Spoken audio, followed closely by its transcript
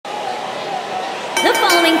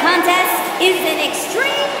following contest is an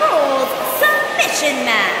Extreme Rules submission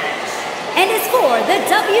match and is for the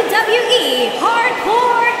WWE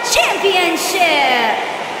Hardcore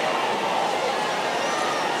Championship.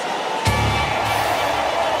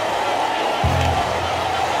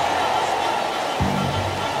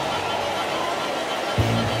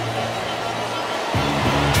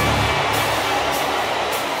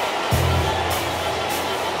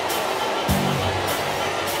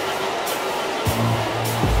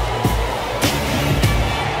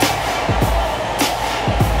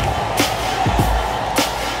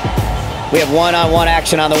 We have one-on-one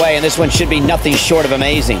action on the way, and this one should be nothing short of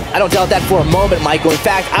amazing. I don't doubt that for a moment, Michael. In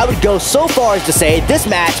fact, I would go so far as to say this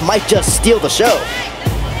match might just steal the show.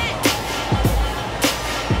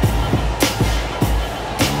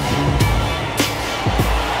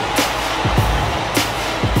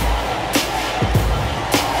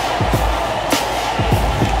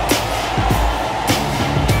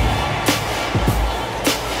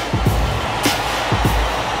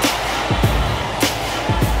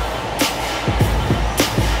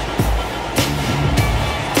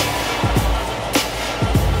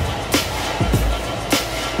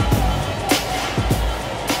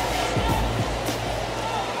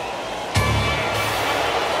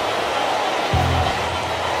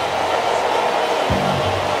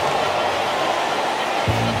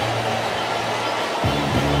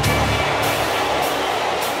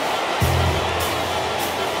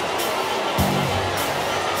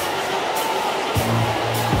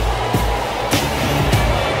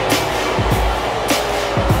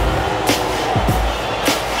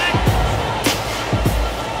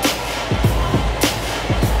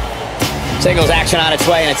 Singles action on its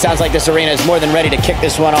way, and it sounds like this arena is more than ready to kick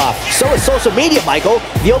this one off. So is social media, Michael.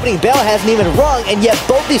 The opening bell hasn't even rung, and yet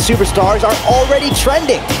both these superstars are already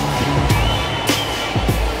trending.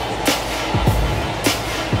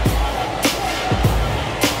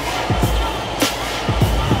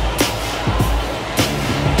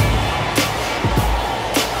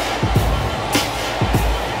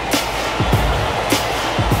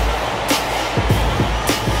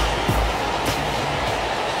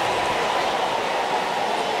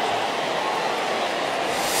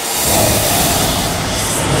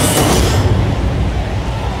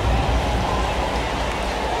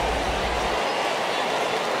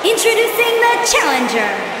 Introducing the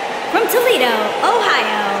challenger from Toledo,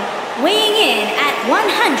 Ohio, weighing in at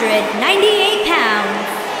 198 pounds,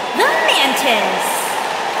 the Mantis.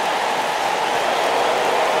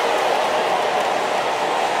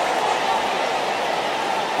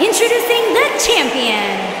 Introducing the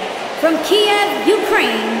champion from Kiev,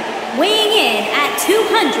 Ukraine, weighing in at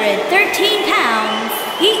 213 pounds,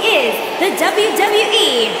 he is the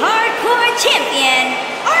WWE Hardcore Champion,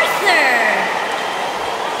 Arthur.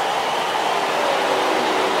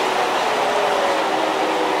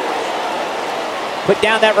 Put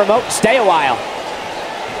down that remote and stay a while.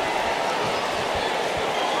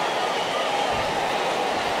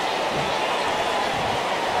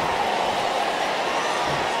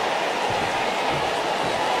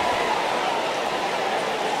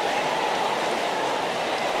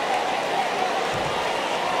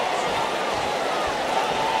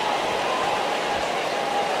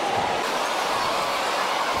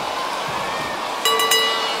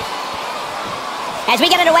 As we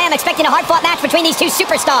get underway, I'm expecting a hard-fought match between these two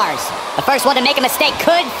superstars. The first one to make a mistake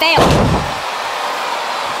could fail.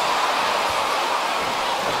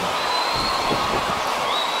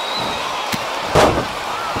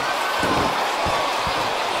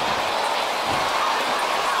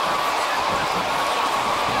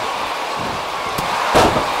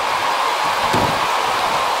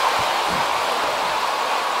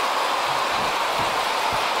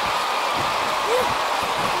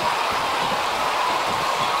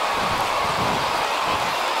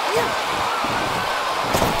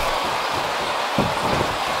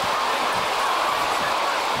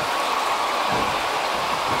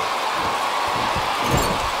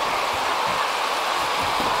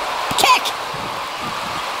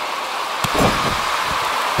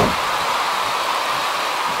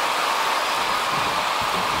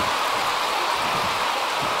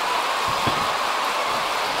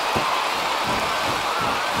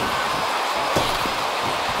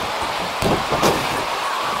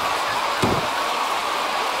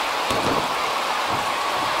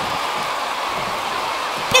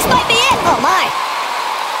 Oh my!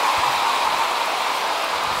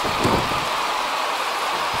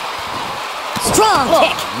 Strong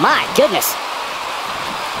kick! My goodness!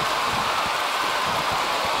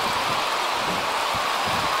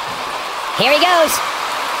 Here he goes!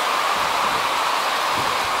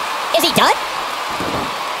 Is he done?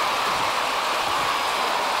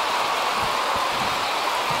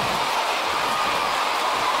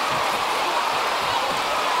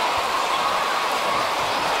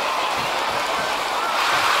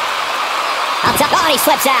 gets up. Oh, and he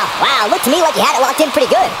slips out. Wow, looked to me like he had it locked in pretty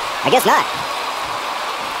good. I guess not.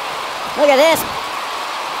 Look at this.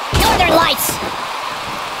 Northern Lights.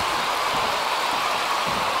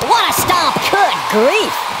 What a stomp. Good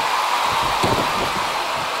grief.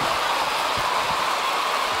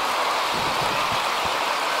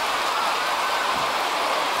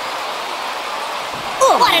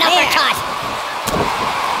 Ooh, what an uppercut.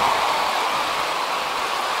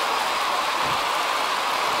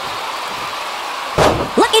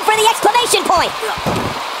 Looking for the exclamation point.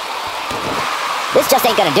 This just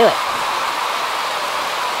ain't gonna do it.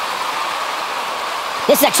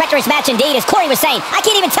 This is a treacherous match indeed, as Corey was saying. I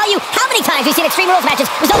can't even tell you how many times we've seen Extreme Rules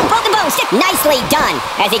matches result in broken bones. Nicely done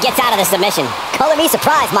as he gets out of the submission. Color me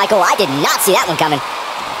surprised, Michael. I did not see that one coming.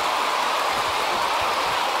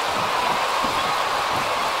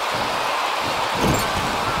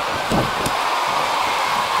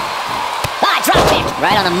 Drop kick.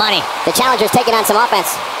 Right on the money. The challenger's taking on some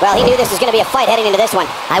offense. Well, he knew this was going to be a fight heading into this one.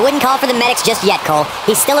 I wouldn't call for the medics just yet, Cole.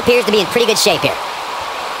 He still appears to be in pretty good shape here.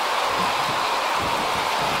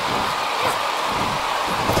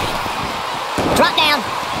 Drop down.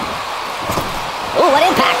 Ooh, what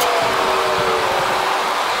impact.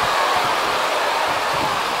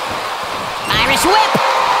 Irish whip.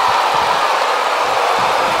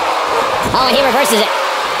 Oh, and he reverses it.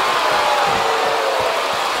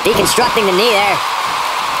 Deconstructing the knee there.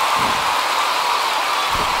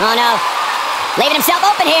 Oh no. Leaving himself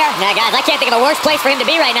open here. Now guys, I can't think of a worse place for him to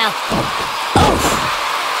be right now. Oof.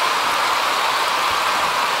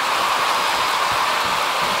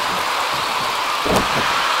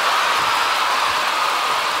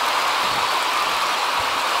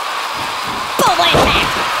 Boom, what impact.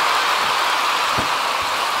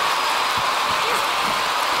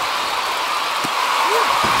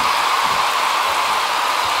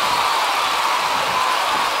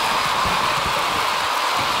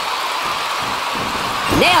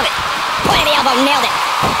 Nailed it. Point of the elbow, nailed it.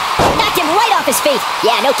 Knocked him right off his feet.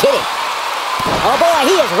 Yeah, no kidding. Oh boy,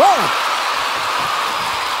 he is rolling.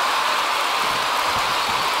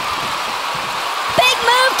 Big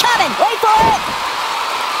move coming. Wait for it.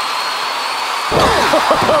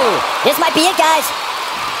 This might be it, guys.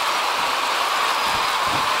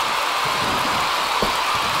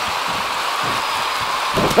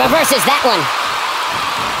 Reverses that one.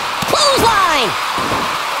 Clothesline.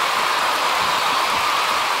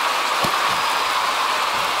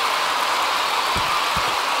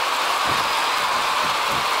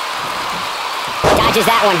 Dodges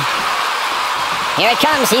that one. Here it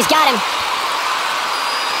comes. He's got him.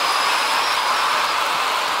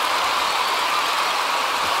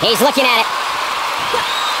 He's looking at it.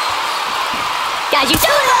 Guys, you do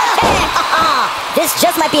it! This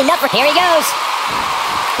just might be enough for... Here he goes.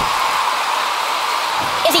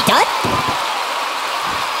 Is he done?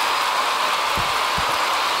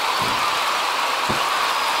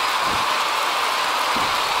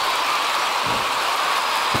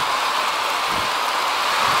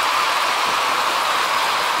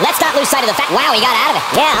 Let's not lose sight of the fact... Wow, he got out of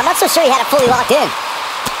it. Yeah, I'm not so sure he had it fully locked in.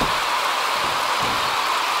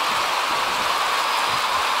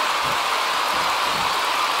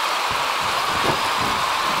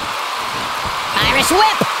 Irish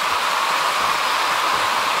whip.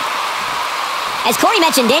 As Corey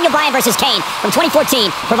mentioned, Daniel Bryan versus Kane from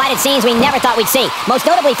 2014 provided scenes we never thought we'd see. Most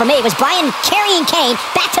notably for me was Bryan carrying Kane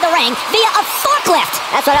back to the ring via a forklift.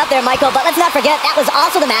 That's right up there, Michael, but let's not forget that was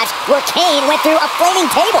also the match where Kane went through a flaming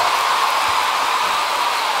table.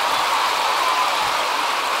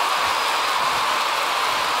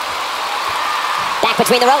 Back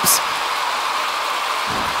between the ropes.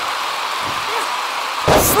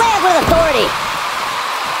 Slam with authority.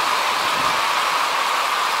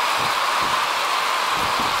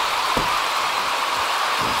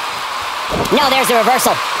 No, there's the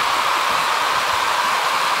reversal.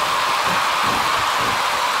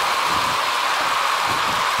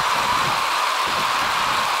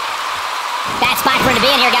 Bad spot for him to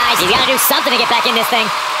be in here, guys. He's got to do something to get back in this thing.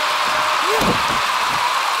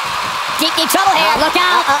 Deep, deep trouble here. Look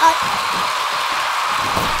out.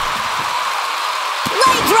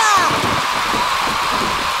 Leg drop.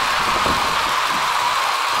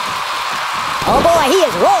 Oh boy, he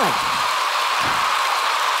is rolling.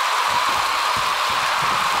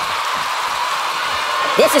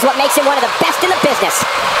 This is what makes him one of the best in the business.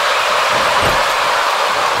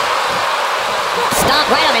 Stomp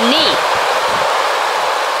right on the knee.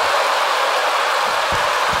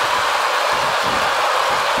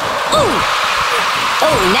 Ooh!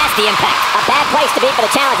 Oh, nasty impact. A bad place to be for the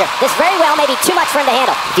challenger. This very well may be too much for him to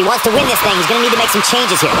handle. If he wants to win this thing, he's going to need to make some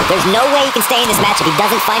changes here. There's no way he can stay in this match if he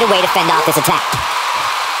doesn't find a way to fend off this attack.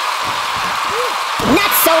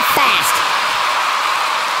 Not so fast.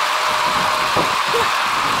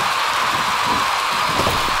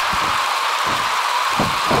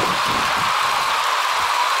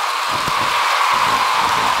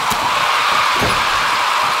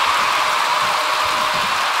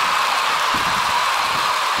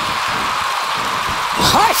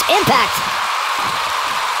 Harsh impact.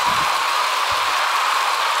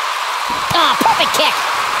 Ah, perfect kick.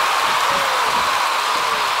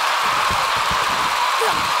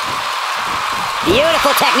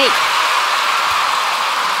 Beautiful technique.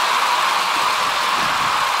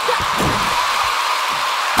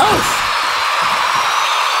 Oof.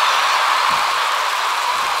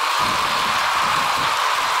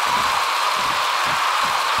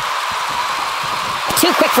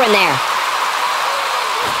 Too quick for him there.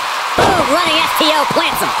 Boom, running FTO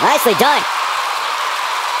plants him. Nicely done.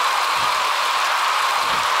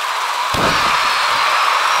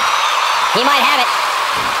 He might have it.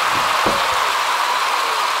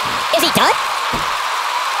 Is he done?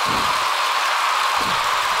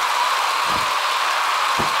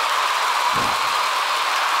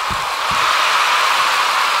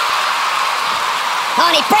 Oh,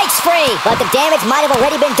 and he breaks free. But the damage might have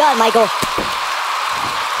already been done, Michael.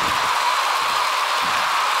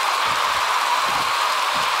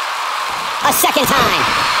 A second time.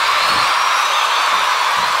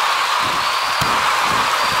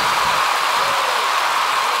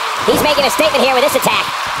 He's making a statement here with this attack.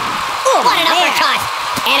 Ooh, what an uppercut!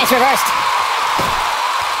 And it's reversed.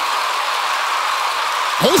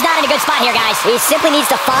 He's not in a good spot here, guys. He simply needs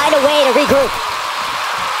to find a way to regroup.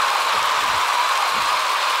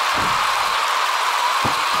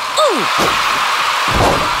 Ooh!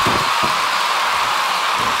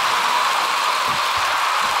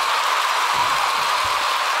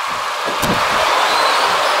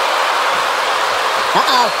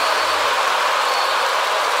 Uh-oh.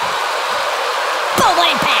 Boom, what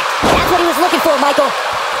impact! That's what he was looking for, Michael.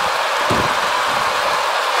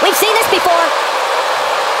 We've seen this before.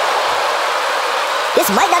 This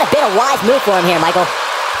might not have been a wise move for him here, Michael.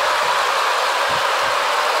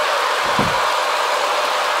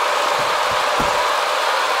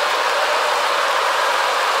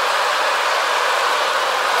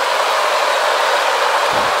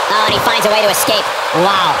 Oh, and he finds a way to escape.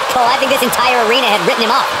 Wow. Cole, I think this entire arena had written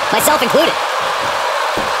him off, myself included.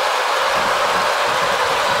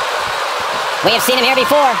 We have seen him here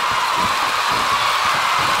before.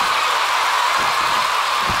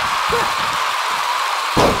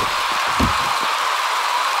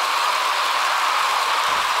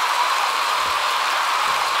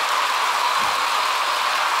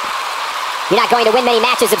 You're not going to win many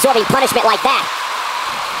matches absorbing punishment like that.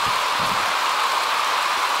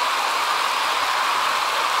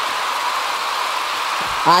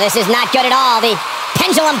 Oh, this is not good at all. The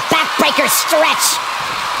pendulum backbreaker stretch.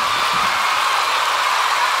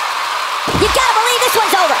 You gotta believe this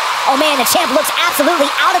one's over. Oh man, the champ looks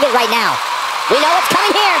absolutely out of it right now. We know what's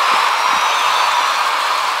coming here.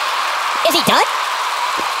 Is he done?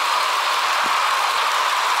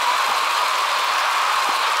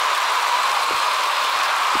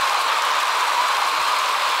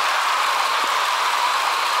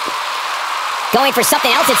 Going for something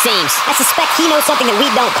else, it seems. I suspect he knows something that we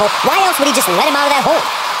don't, Cole. Why else would he just let him out of that hole?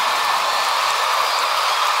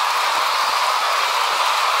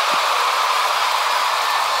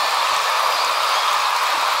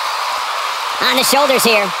 On the shoulders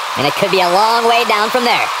here, and it could be a long way down from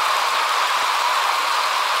there.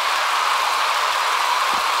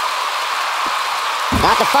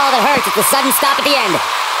 Not the fall that hurts, it's the sudden stop at the end.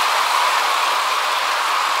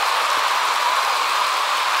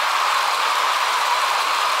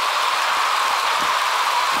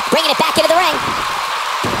 Bringing it back into the ring.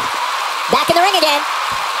 Back in the ring again.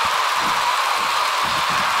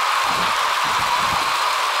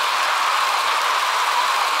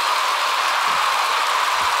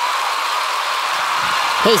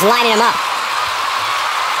 He's lining him up.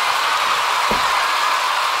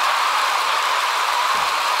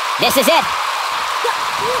 This is it.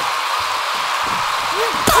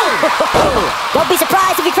 Don't be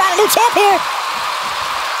surprised if we crown a new champ here.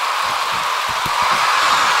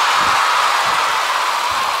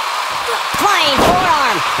 Flying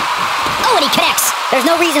forearm. Oh, and he connects. There's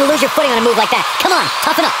no reason to lose your footing on a move like that. Come on,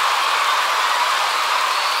 toughen up.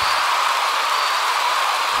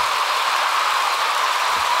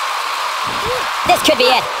 This could be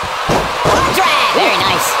it. Drag. Very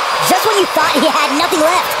nice. just when you thought he had nothing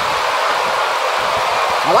left.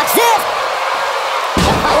 Now watch this.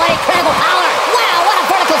 Oh, what incredible power. Wow, what a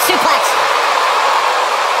vertical suplex.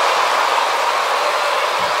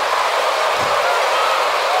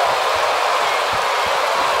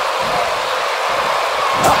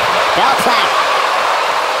 Oh, bell clap.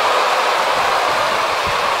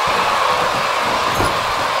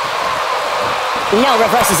 No,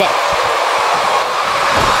 reverses it.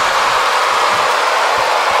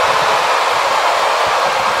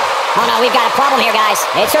 Oh no, we've got a problem here, guys.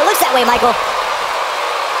 It sure looks that way, Michael.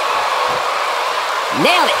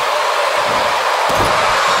 Nailed it.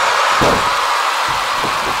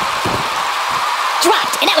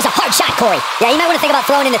 Dropped, and that was a hard shot, Corey. Yeah, you might want to think about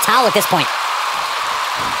throwing in the towel at this point.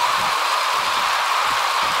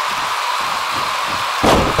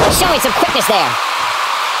 Showing some quickness there.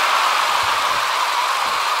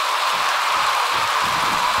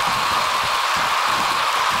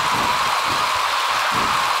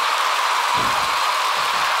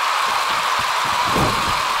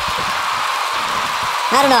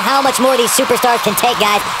 I don't know how much more these superstars can take,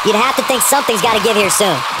 guys. You'd have to think something's got to give here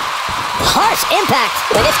soon. Harsh impact.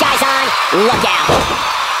 When this guy's on, look out.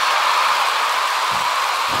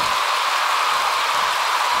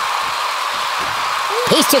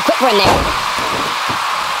 He's too quick for him there.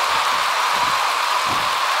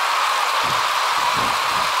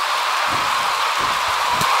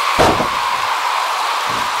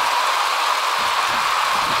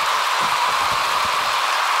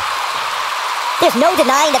 There's no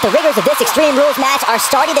denying that the rigors of this Extreme Rules match are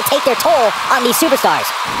starting to take their toll on these superstars.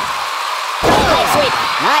 Leg sweep.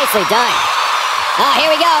 Nicely done. Oh, here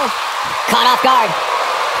we go. Caught off guard.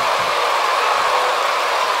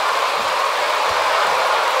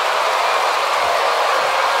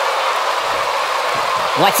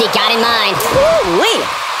 What's he got in mind? Woo-wee.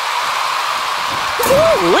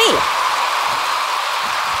 Woo-wee.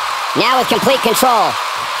 Now with complete control.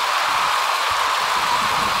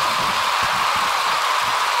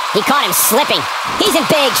 He caught him slipping. He's in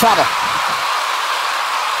big trouble.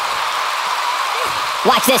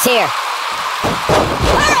 Watch this here.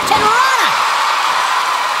 Hurricane Rana!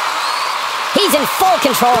 He's in full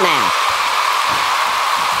control now.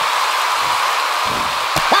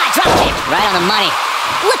 Ah, drop kick. Right on the money.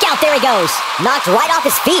 Look out, there he goes. Knocked right off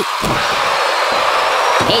his feet.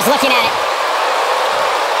 He's looking at it.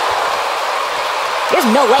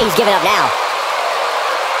 There's no way he's giving up now.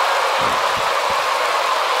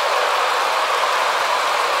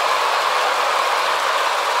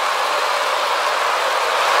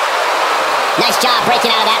 Nice job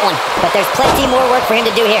breaking out of that one. But there's plenty more work for him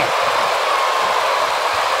to do here.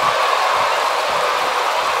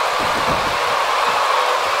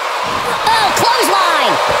 Oh,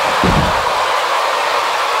 clothesline!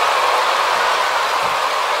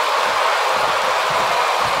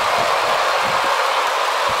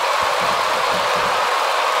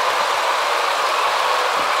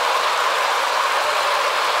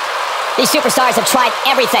 These superstars have tried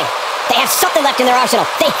everything. They have something left in their arsenal.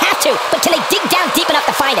 They have to, but can they dig down deep enough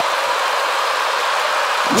to find it?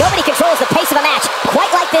 Nobody controls the pace of a match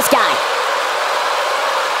quite like this guy.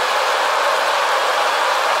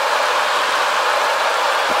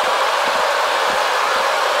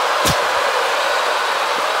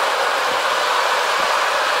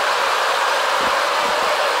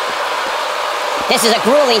 This is a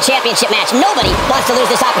grueling championship match. Nobody wants to lose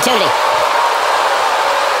this opportunity.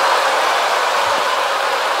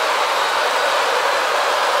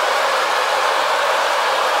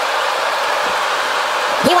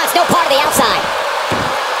 He wants no part of the outside.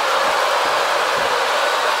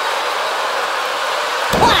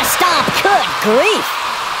 What a stomp! Good grief!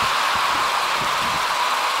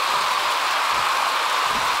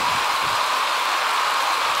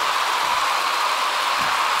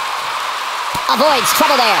 Avoids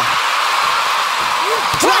trouble there.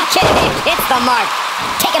 Drop kick hits the mark.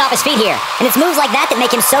 Taking off his feet here. And it's moves like that that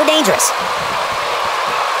make him so dangerous.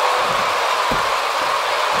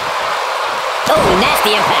 Oh,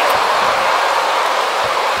 nasty impact.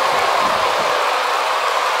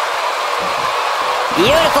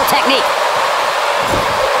 Beautiful technique.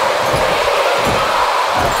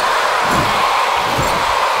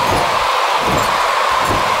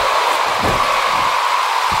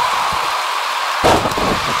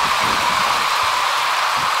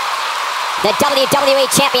 The WWE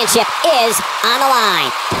Championship is on the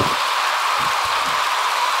line.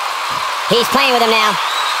 He's playing with him now.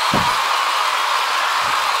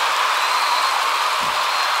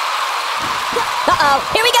 Uh-oh,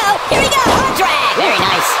 here we go, arm drag. Very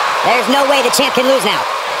nice. There's no way the champ can lose now.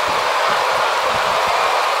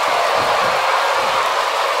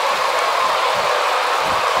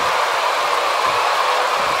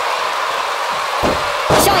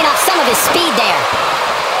 of his speed there.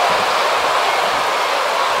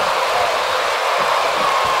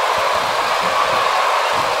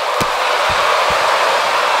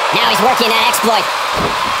 Now he's working that exploit.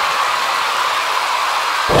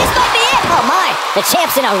 This might be it! Oh my! The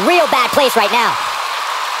champ's in a real bad place right now.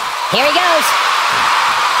 Here he goes.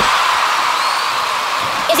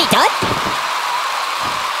 Is he done?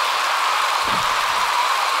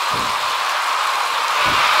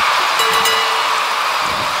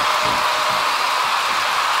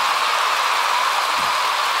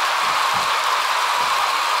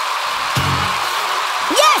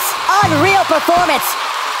 Yes! Unreal performance.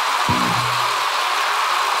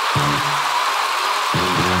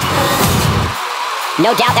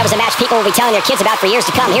 No doubt that was a match people will be telling their kids about for years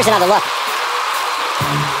to come. Here's another look.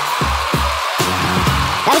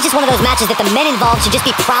 That was just one of those matches that the men involved should just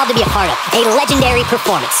be proud to be a part of. A legendary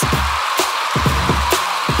performance.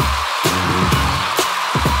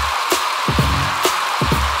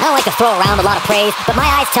 I don't like to throw around a lot of praise, but my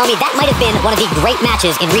eyes tell me that might have been one of the great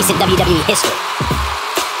matches in recent WWE history.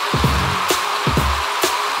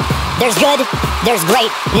 There's good, there's great,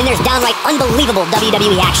 and then there's downright unbelievable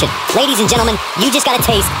WWE action. Ladies and gentlemen, you just got a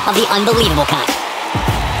taste of the unbelievable kind.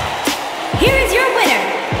 Here is your winner,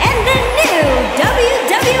 and the new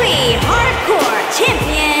WWE Hardcore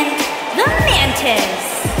Champion, the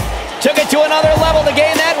Mantis. Took it to another level to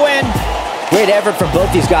gain that win. Great effort from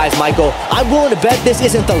both these guys, Michael. I'm willing to bet this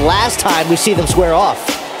isn't the last time we see them square off.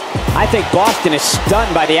 I think Boston is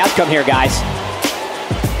stunned by the outcome here, guys.